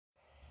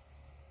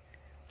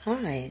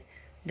Hi,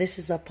 this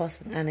is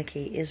Apostle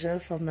Anarchy Israel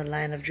from the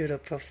Line of Judah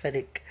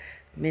Prophetic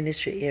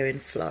Ministry here in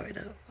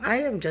Florida. I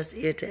am just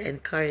here to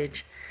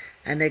encourage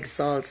and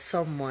exalt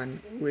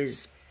someone who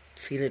is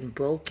feeling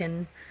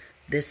broken,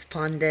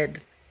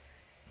 despondent,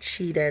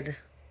 cheated,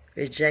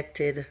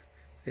 rejected,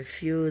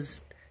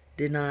 refused,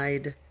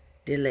 denied,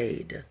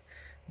 delayed.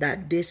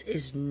 That this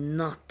is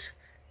not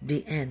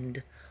the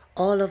end.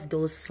 All of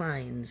those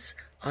signs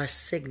are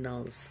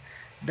signals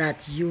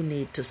that you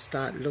need to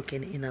start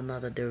looking in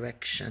another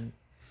direction.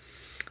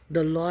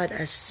 The Lord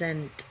has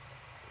sent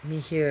me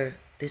here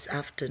this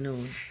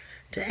afternoon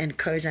to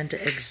encourage and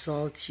to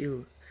exalt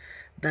you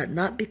that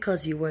not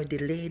because you were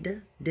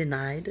delayed,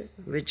 denied,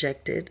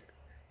 rejected,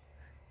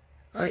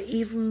 or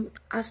even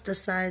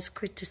ostracized,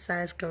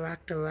 criticized,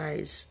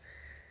 characterized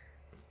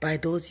by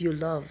those you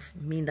love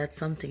mean that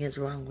something is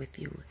wrong with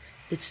you.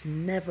 It's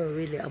never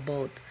really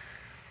about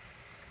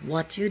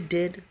what you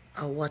did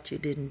or what you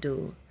didn't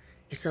do.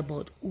 It's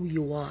about who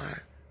you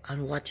are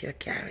and what you're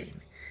carrying.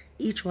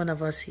 Each one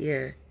of us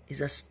here is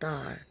a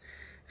star,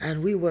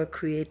 and we were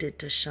created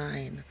to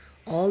shine.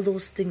 All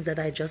those things that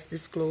I just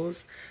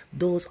disclosed,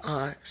 those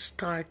are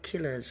star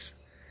killers.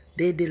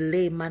 They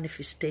delay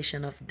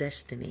manifestation of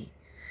destiny.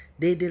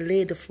 They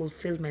delay the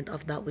fulfillment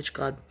of that which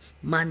God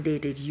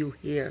mandated you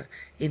here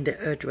in the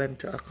earth realm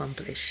to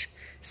accomplish.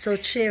 So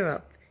cheer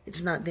up.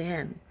 It's not the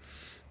end.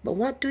 But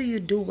what do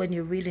you do when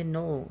you really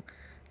know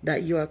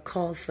that you are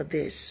called for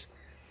this,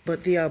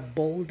 but there are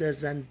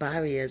boulders and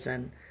barriers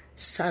and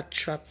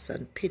satraps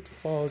and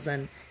pitfalls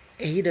and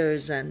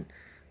haters and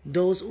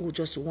those who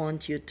just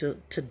want you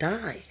to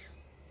die?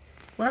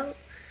 Well,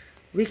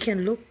 we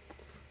can look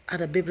at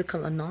a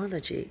biblical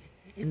analogy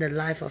in the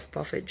life of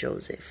Prophet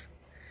Joseph.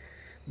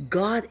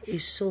 God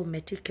is so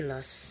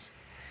meticulous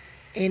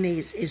in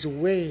his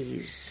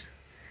ways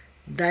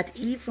that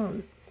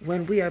even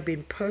when we are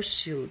being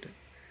pursued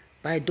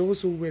by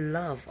those who we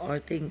love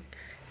or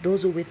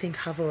those who we think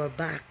have our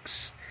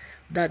backs,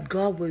 that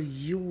God will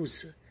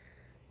use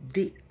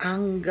the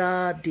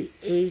anger, the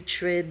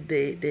hatred,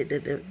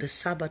 the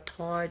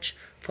sabotage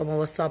from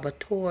our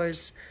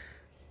saboteurs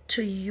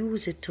to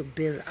use it to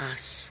build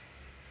us.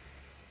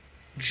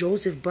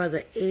 Joseph's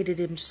brother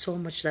hated him so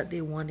much that they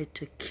wanted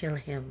to kill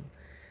him,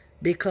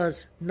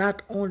 because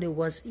not only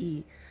was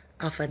he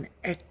of an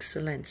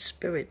excellent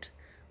spirit,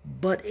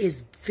 but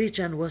his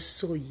vision was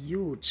so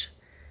huge.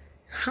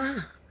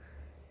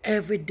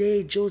 Every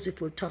day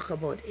Joseph will talk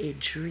about a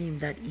dream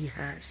that he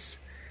has.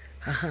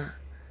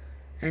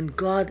 And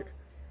God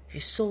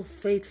is so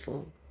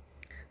faithful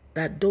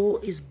that though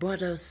his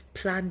brothers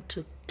planned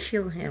to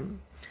kill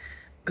him,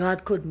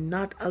 God could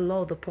not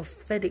allow the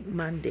prophetic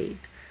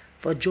mandate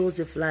for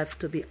Joseph's life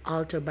to be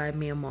altered by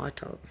mere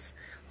mortals.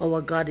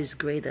 Our God is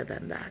greater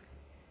than that.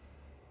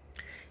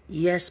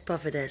 Yes,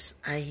 prophetess,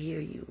 I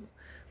hear you.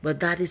 But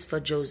that is for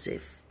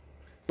Joseph.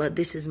 But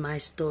this is my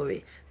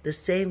story. The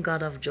same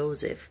God of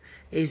Joseph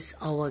is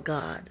our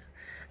God.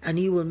 And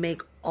he will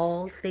make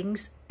all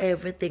things,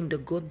 everything, the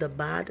good, the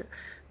bad,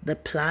 the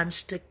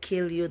plans to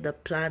kill you, the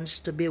plans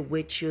to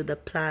bewitch you, the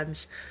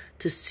plans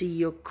to see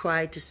you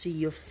cry, to see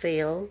you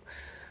fail.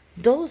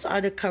 Those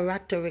are the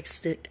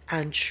characteristic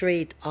and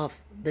trait of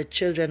the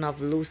children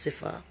of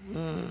Lucifer.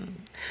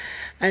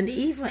 And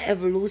even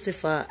if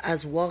Lucifer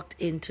has walked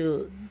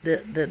into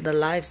the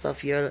lives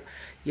of your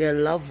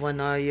loved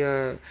one or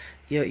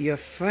your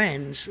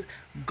friends,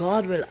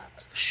 God will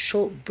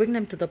bring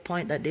them to the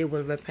point that they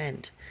will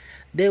repent.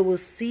 They will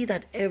see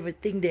that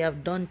everything they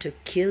have done to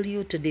kill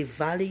you, to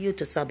devalue you,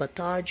 to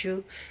sabotage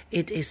you,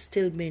 it is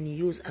still being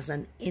used as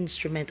an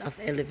instrument of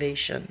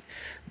elevation.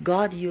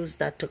 God used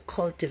that to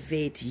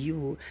cultivate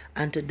you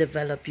and to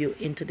develop you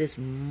into this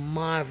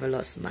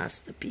marvelous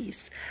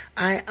masterpiece.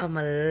 I am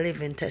a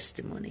living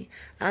testimony.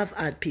 I've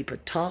had people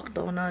talk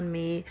down on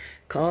me,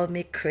 call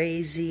me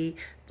crazy,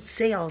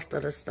 say all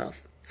sort of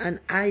stuff.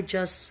 And I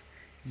just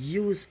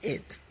use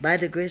it by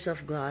the grace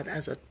of God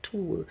as a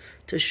tool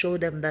to show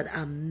them that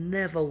I'm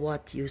never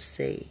what you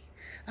say,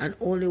 and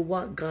only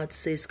what God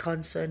says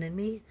concerning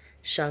me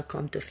shall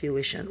come to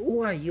fruition.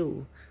 Who are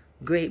you,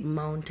 great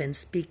mountain,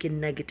 speaking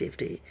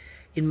negativity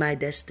in my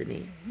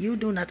destiny? You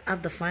do not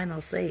have the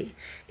final say.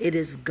 It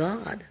is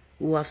God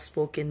who have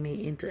spoken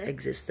me into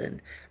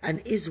existence, and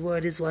his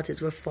word is what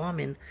is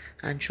reforming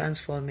and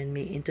transforming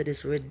me into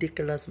this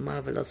ridiculous,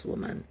 marvelous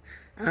woman.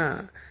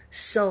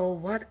 So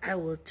what I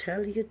will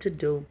tell you to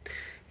do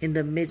in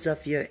the midst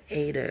of your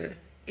hater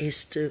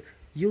is to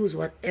use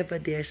whatever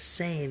they're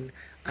saying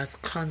as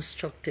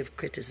constructive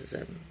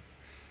criticism.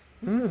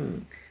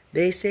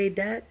 They say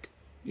that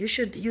you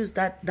should use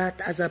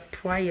that as a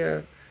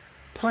prior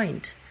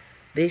point.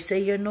 They say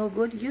you're no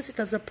good, use it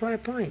as a prior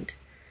point.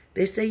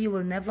 They say you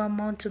will never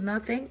amount to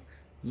nothing,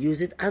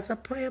 use it as a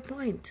prayer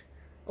point.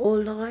 Oh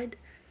Lord,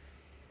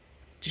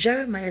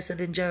 Jeremiah said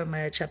in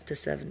Jeremiah chapter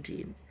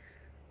 17,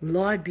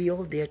 Lord,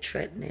 behold, they're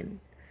threatening.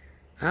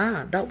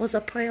 That was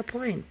a prayer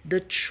point. The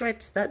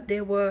threats that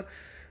they were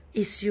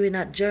issuing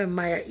at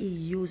Jeremiah, he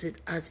used it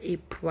as a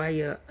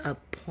prayer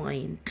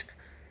point.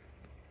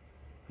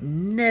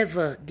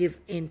 Never give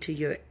in to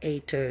your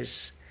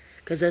haters.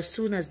 Because as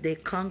soon as they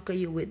conquer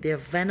you with their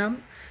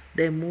venom,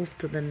 they move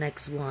to the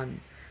next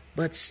one.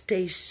 But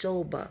stay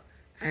sober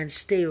and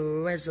stay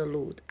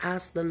resolute.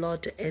 Ask the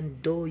Lord to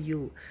endow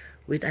you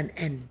with an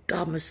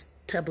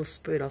indomitable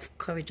spirit of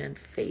courage and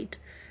faith,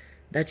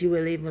 that you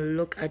will even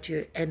look at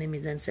your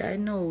enemies and say, I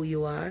know who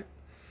you are,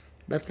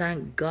 but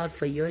thank God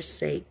for your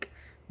sake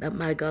that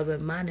my God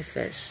will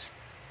manifest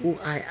who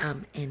I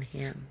am in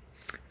him.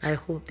 I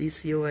hope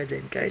these few words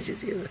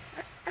encourages you.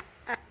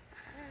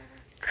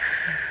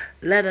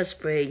 Let us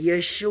pray.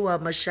 Yeshua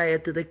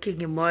Mashiach, to the King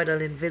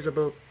immortal,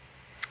 invisible,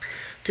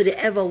 to the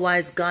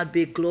ever-wise God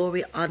be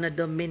glory, honor,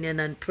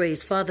 dominion, and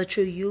praise. Father,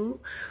 through you,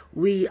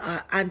 we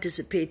are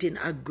anticipating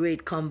a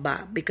great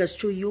comeback, because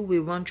through you, we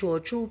run through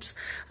our troops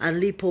and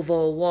leap over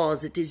our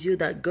walls. It is you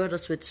that gird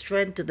us with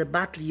strength to the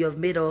battle. You have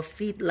made our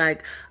feet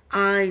like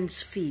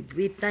iron's feet.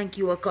 We thank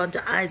you, according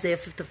to Isaiah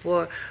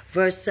 54,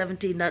 verse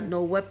 17, that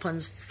no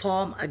weapons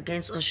formed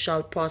against us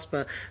shall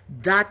prosper.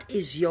 That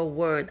is your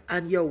word,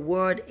 and your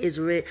word is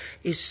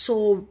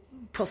so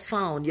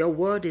profound. Your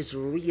word is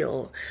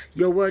real.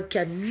 Your word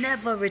can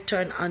never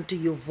return unto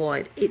you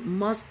void. It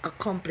must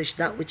accomplish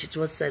that which it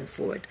was sent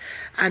for it.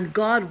 And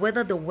God,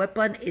 whether the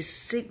weapon is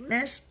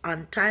sickness,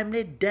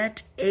 untimely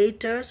death,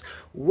 haters,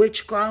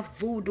 witchcraft,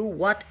 voodoo,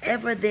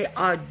 whatever they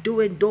are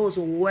doing, those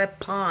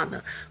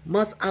weapons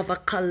must have a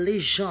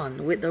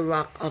collision with the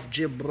rock of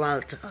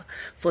Gibraltar.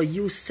 For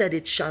you said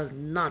it shall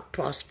not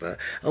prosper.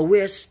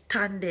 We're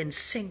standing,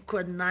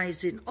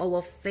 synchronizing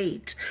our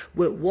faith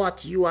with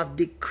what you have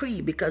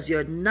decreed, because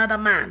you're not a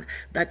man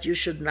that you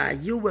should lie.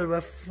 You will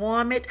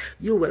reform it.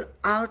 You will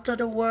alter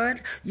the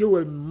word. You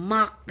will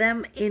mock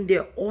them in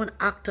their own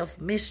act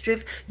of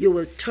mischief. You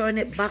will turn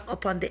it back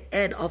upon the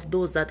head of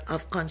those that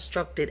have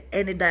constructed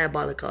any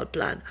diabolical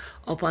plan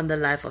upon the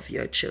life of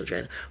your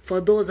children.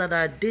 For those that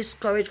are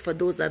discouraged, for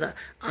those that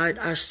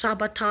are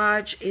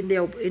sabotaged in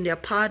their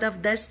part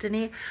of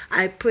destiny,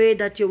 I pray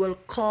that you will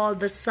call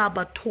the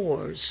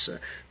saboteurs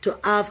to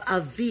have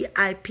a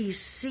VIP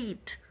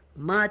seat,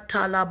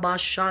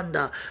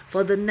 Matalabashanda,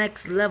 for the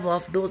next level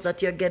of those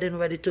that you're getting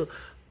ready to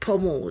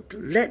promote.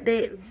 Let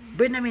they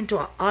bring them into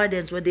an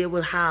audience where they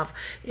will have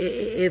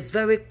a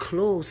very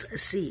close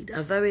seat,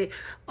 a very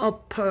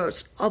up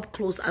close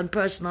and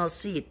personal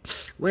seat,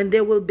 when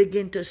they will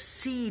begin to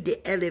see the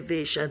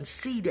elevation,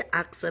 see the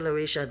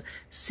acceleration,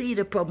 see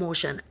the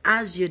promotion,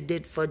 as you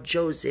did for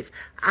Joseph,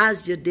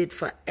 as you did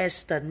for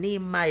Esther,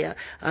 Nehemiah,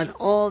 and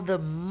all the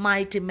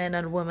mighty men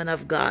and women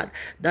of God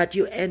that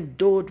you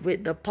endowed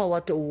with the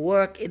power to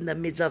work in the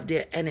midst of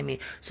their enemy,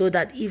 so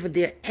that even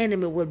their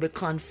enemy will be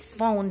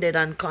confounded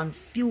and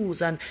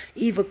confused and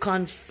even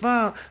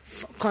conform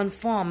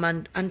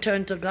and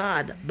turn to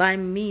God by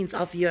means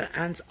of your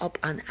hands up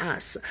on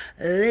us.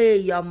 Lay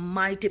your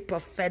mighty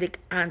prophetic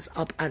hands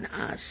up on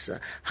us.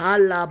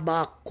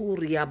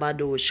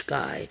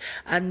 Halabakuriabadoshkai.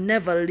 And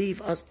never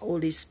leave us,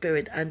 Holy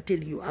Spirit,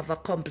 until you have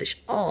accomplished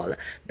all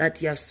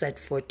that you have set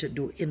forth to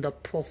do, in the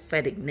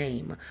prophetic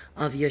name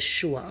of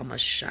Yeshua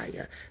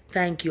HaMashiach.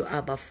 Thank you,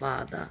 Abba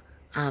Father.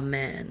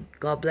 Amen.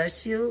 God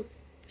bless you.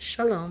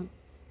 Shalom.